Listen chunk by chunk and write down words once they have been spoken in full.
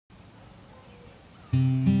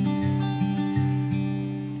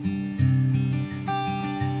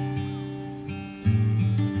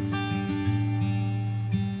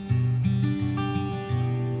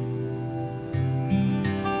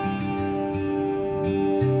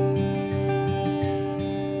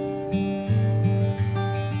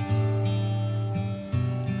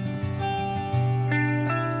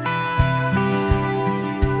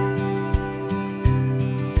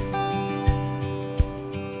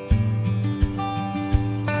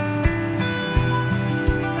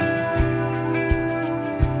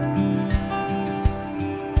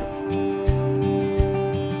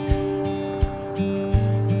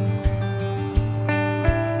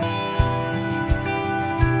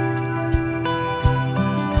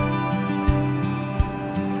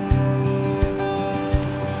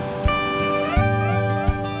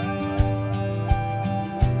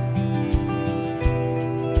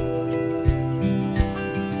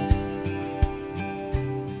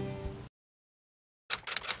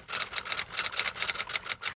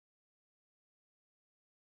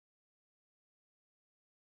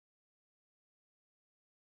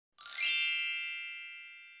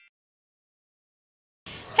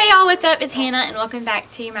what's up? It's Hannah and welcome back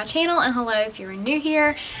to my channel, and hello if you're new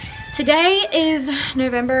here. Today is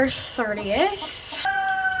November 30th.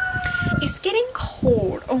 It's getting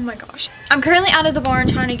cold. Oh my gosh. I'm currently out of the barn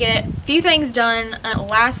trying to get a few things done.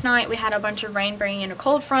 Last night we had a bunch of rain bringing in a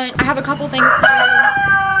cold front. I have a couple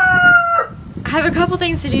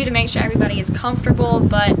things to do to make sure everybody is comfortable,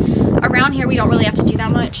 but around here we don't really have to do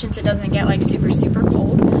that much since it doesn't get like super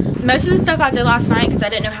cold. Most of the stuff I did last night because I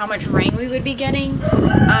didn't know how much rain we would be getting, so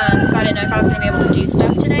I didn't know if I was going to be able to do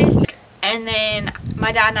stuff today. And then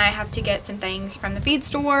my dad and I have to get some things from the feed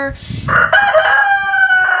store,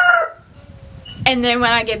 and then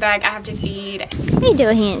when I get back I have to feed. How you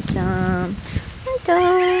doing, handsome?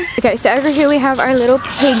 Okay, so over here we have our little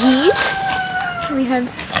piggies. We have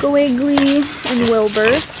Squiggly and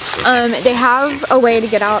Wilbur. They have a way to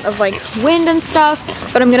get out of like wind and stuff,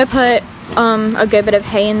 but I'm gonna put a good bit of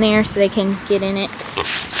hay in there so they can get in it.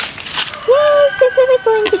 Yes, that's what we're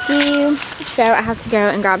going to do. So I have to go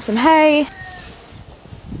and grab some hay.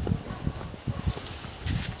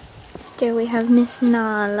 There we have Miss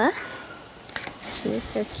Nala. She is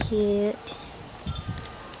so cute.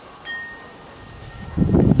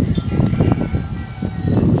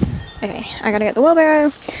 Okay, I gotta get the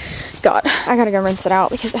wheelbarrow. God, I gotta go rinse it out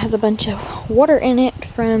because it has a bunch of water in it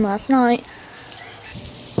from last night.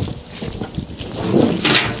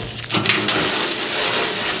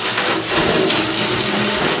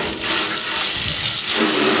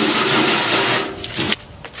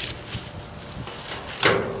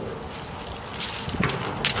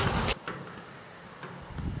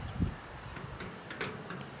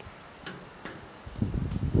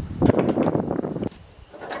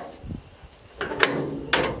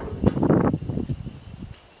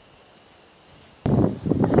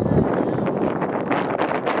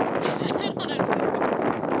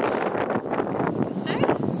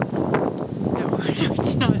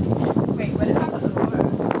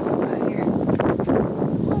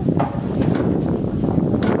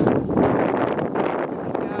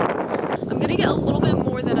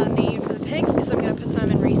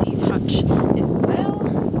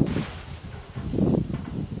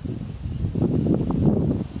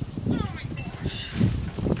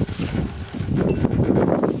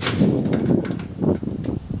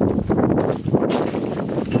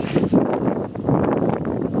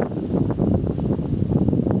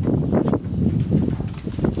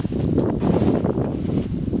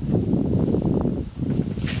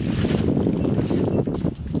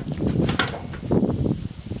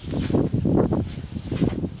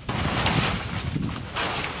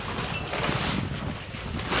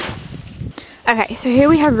 Okay, so here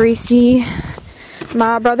we have Reese.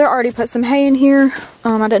 My brother already put some hay in here.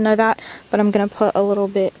 I didn't know that, but I'm gonna put a little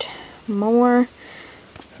bit more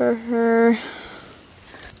for her.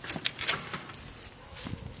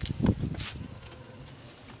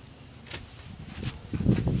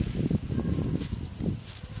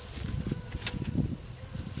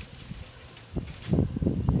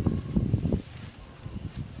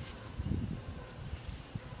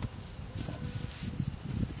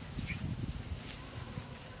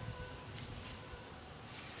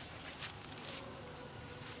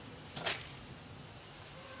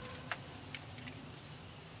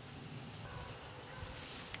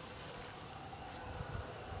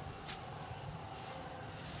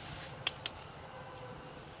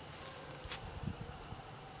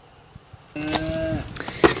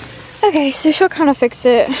 Okay, so she'll kind of fix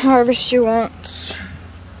it however she wants.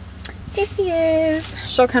 There she is.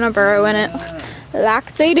 She'll kind of burrow in it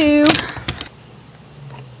like they do.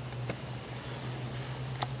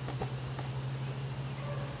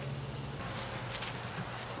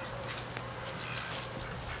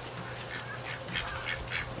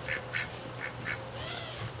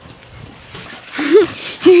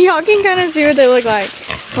 Y'all can kind of see what they look like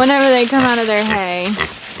whenever they come out of their hay,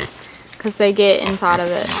 because they get inside of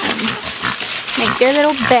it and make their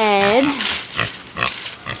little bed.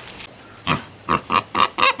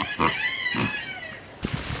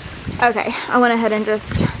 Okay, I went ahead and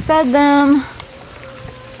just fed them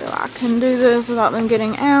so I can do this without them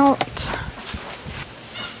getting out.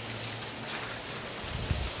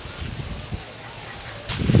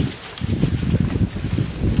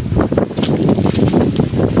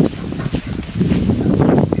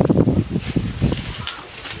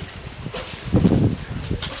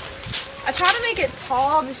 I try to make it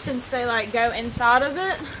tall since they like go inside of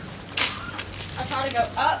it. I try to go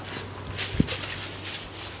up.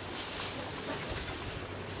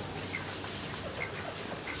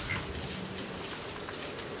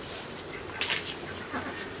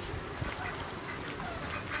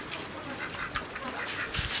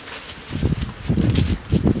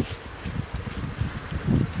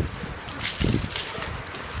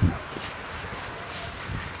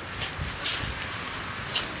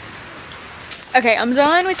 Okay, I'm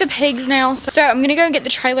done with the pigs now. So I'm gonna go and get the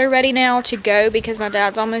trailer ready now to go because my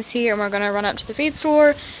dad's almost here and we're gonna run up to the feed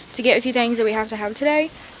store to get a few things that we have to have today.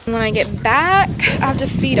 And when I get back, I have to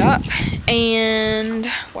feed up, and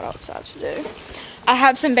what else do I have to do? I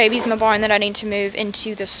have some babies in the barn that I need to move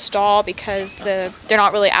into the stall because they're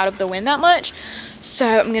not really out of the wind that much.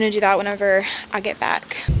 So I'm gonna do that whenever I get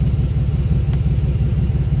back.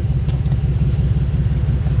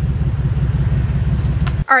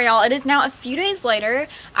 Alright y'all, it is now a few days later.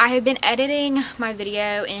 I have been editing my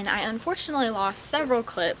video and I unfortunately lost several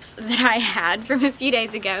clips that I had from a few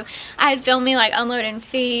days ago. I had filmed me like unloading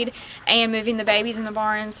feed and moving the babies in the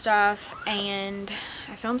barn and stuff, and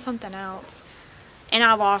I filmed something else. And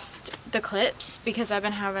I lost the clips because I've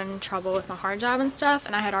been having trouble with my hard drive and stuff,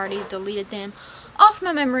 and I had already deleted them off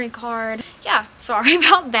my memory card. Yeah, sorry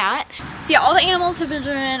about that. So yeah, all the animals have been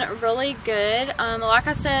doing really good. Like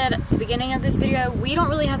I said at the beginning of this video, we don't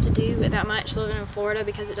really have to do that much living in Florida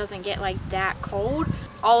because it doesn't get like that cold.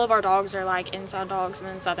 All of our dogs are like inside dogs, and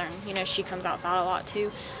then Southern, you know, she comes outside a lot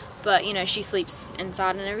too. But, you know, she sleeps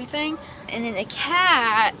inside and everything. And then the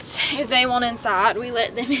cats, if they want inside, we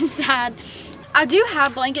let them inside. I do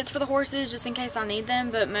have blankets for the horses just in case I need them,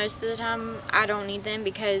 but most of the time I don't need them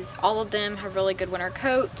because all of them have really good winter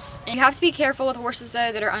coats. And you have to be careful with horses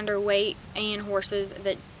though that are underweight, and horses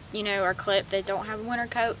that, you know, are clipped that don't have a winter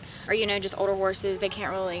coat, or, you know, just older horses, they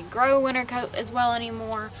can't really grow a winter coat as well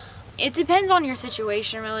anymore. It depends on your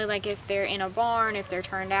situation really, like if they're in a barn, if they're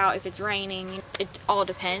turned out, if it's raining, it all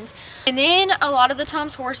depends. And then a lot of the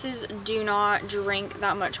times horses do not drink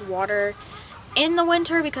that much water in the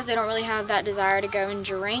winter because they don't really have that desire to go and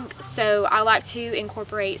drink. So I like to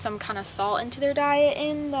incorporate some kind of salt into their diet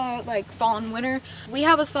in the like fall and winter. We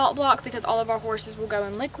have a salt block because all of our horses will go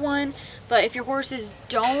and lick one, but if your horses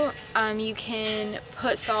don't, you can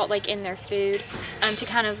put salt like in their food to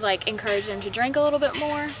kind of like encourage them to drink a little bit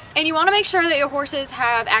more. And you want to make sure that your horses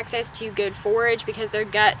have access to good forage because their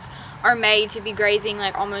guts are made to be grazing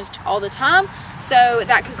like almost all the time, so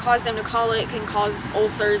that could cause them to colic, can cause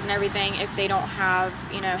ulcers and everything if they don't have,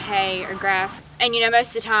 you know, hay or grass. And you know, most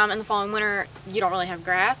of the time in the fall and winter you don't really have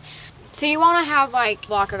grass, so you want to have like a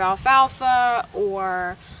block of alfalfa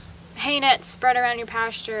or hay nets spread around your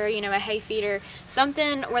pasture, you know, a hay feeder,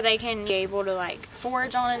 something where they can be able to like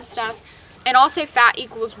forage on and stuff. And also fat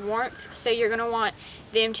equals warmth, so you're going to want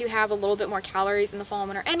them to have a little bit more calories in the fall and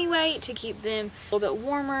winter anyway to keep them a little bit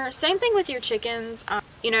warmer. Same thing with your chickens.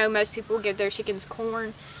 You know, most people give their chickens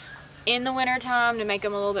corn in the winter time to make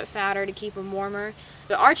them a little bit fatter to keep them warmer.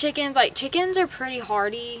 But our chickens, like chickens are pretty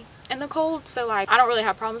hardy in the cold, so like I don't really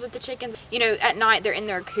have problems with the chickens. You know, at night they're in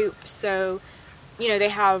their coop, so you know, they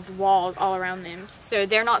have walls all around them, so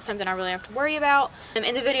they're not something I really have to worry about.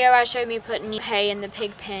 In the video I showed me putting hay in the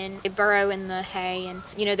pig pen. They burrow in the hay, and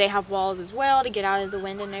you know, they have walls as well to get out of the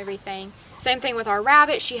wind and everything. Same thing with our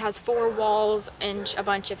rabbit. She has 4 walls and a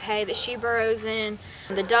bunch of hay that she burrows in.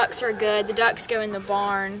 The ducks are good. The ducks go in the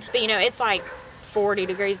barn, but you know, it's like 40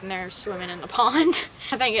 degrees and they're swimming in the pond.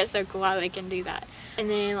 I think it's so cool how they can do that. And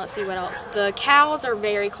then let's see what else. The cows are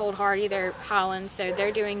very cold hardy. They're Highlands, so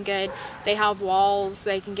they're doing good. They have walls.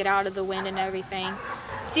 They can get out of the wind and everything.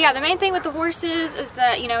 So yeah, the main thing with the horses is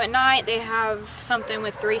that, you know, at night they have something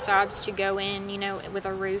with 3 sides to go in, you know, with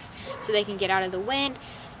a roof so they can get out of the wind.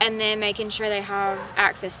 And then making sure they have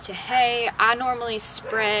access to hay. I normally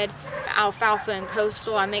spread alfalfa and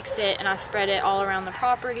coastal. I mix it and I spread it all around the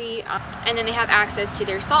property. And then they have access to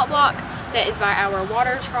their salt block that is by our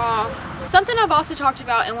water trough. Something I've also talked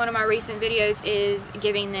about in one of my recent videos is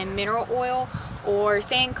giving them mineral oil or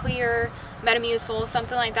sand clear, Metamucil,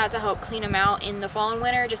 something like that to help clean them out in the fall and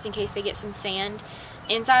winter, just in case they get some sand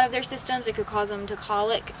inside of their systems. It could cause them to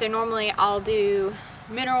colic. So normally I'll do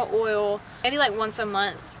mineral oil maybe like once a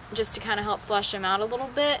month just to kind of help flush them out a little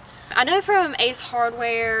bit. I know from Ace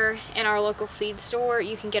Hardware and our local feed store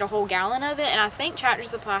you can get a whole gallon of it, and I think Tractor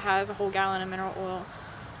Supply has a whole gallon of mineral oil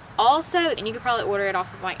also, and you could probably order it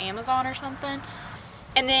off of like Amazon or something.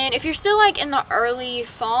 And then if you're still like in the early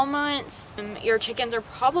fall months, your chickens are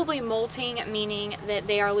probably molting, meaning that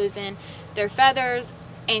they are losing their feathers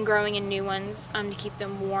and growing in new ones to keep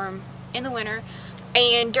them warm in the winter.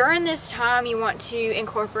 And during this time you want to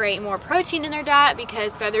incorporate more protein in their diet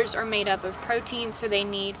because feathers are made up of protein, so they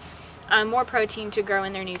need more protein to grow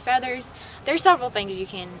in their new feathers. There's several things you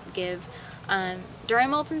can give during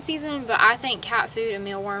molting season, but I think cat food and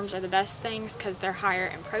mealworms are the best things because they're higher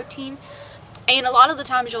in protein. And a lot of the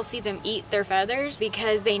times you'll see them eat their feathers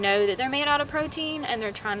because they know that they're made out of protein and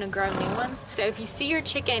they're trying to grow new ones. So if you see your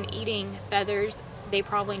chicken eating feathers, they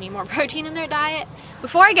probably need more protein in their diet.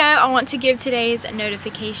 Before I go, I want to give today's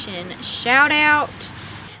notification shout out.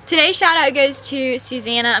 Today's shout out goes to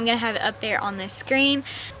Susanna. I'm going to have it up there on this screen.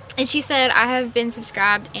 And she said, I have been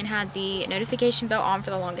subscribed and had the notification bell on for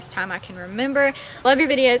the longest time I can remember. Love your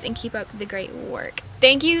videos and keep up the great work.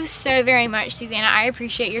 Thank you so very much, Susanna. I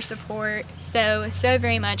appreciate your support so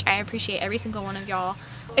very much. I appreciate every single one of y'all.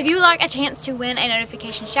 If you would like a chance to win a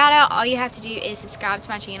notification shout out, all you have to do is subscribe to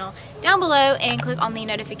my channel down below and click on the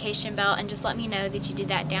notification bell and just let me know that you did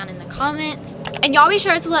that down in the comments. And y'all be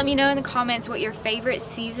sure to let me know in the comments what your favorite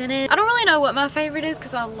season is. I don't really know what my favorite is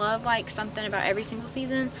because I love like something about every single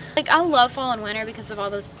season. Like I love fall and winter because of all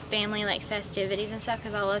the family like festivities and stuff,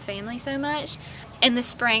 because I love family so much. In the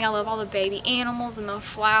spring I love all the baby animals and the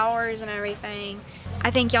flowers and everything. I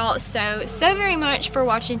thank y'all so very much for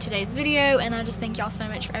watching today's video, and I just thank y'all so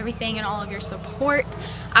much for everything and all of your support.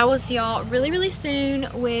 I will see y'all really soon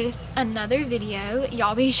with another video.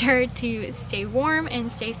 Y'all be sure to stay warm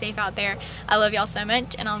and stay safe out there. I love y'all so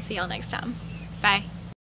much, and I'll see y'all next time. Bye.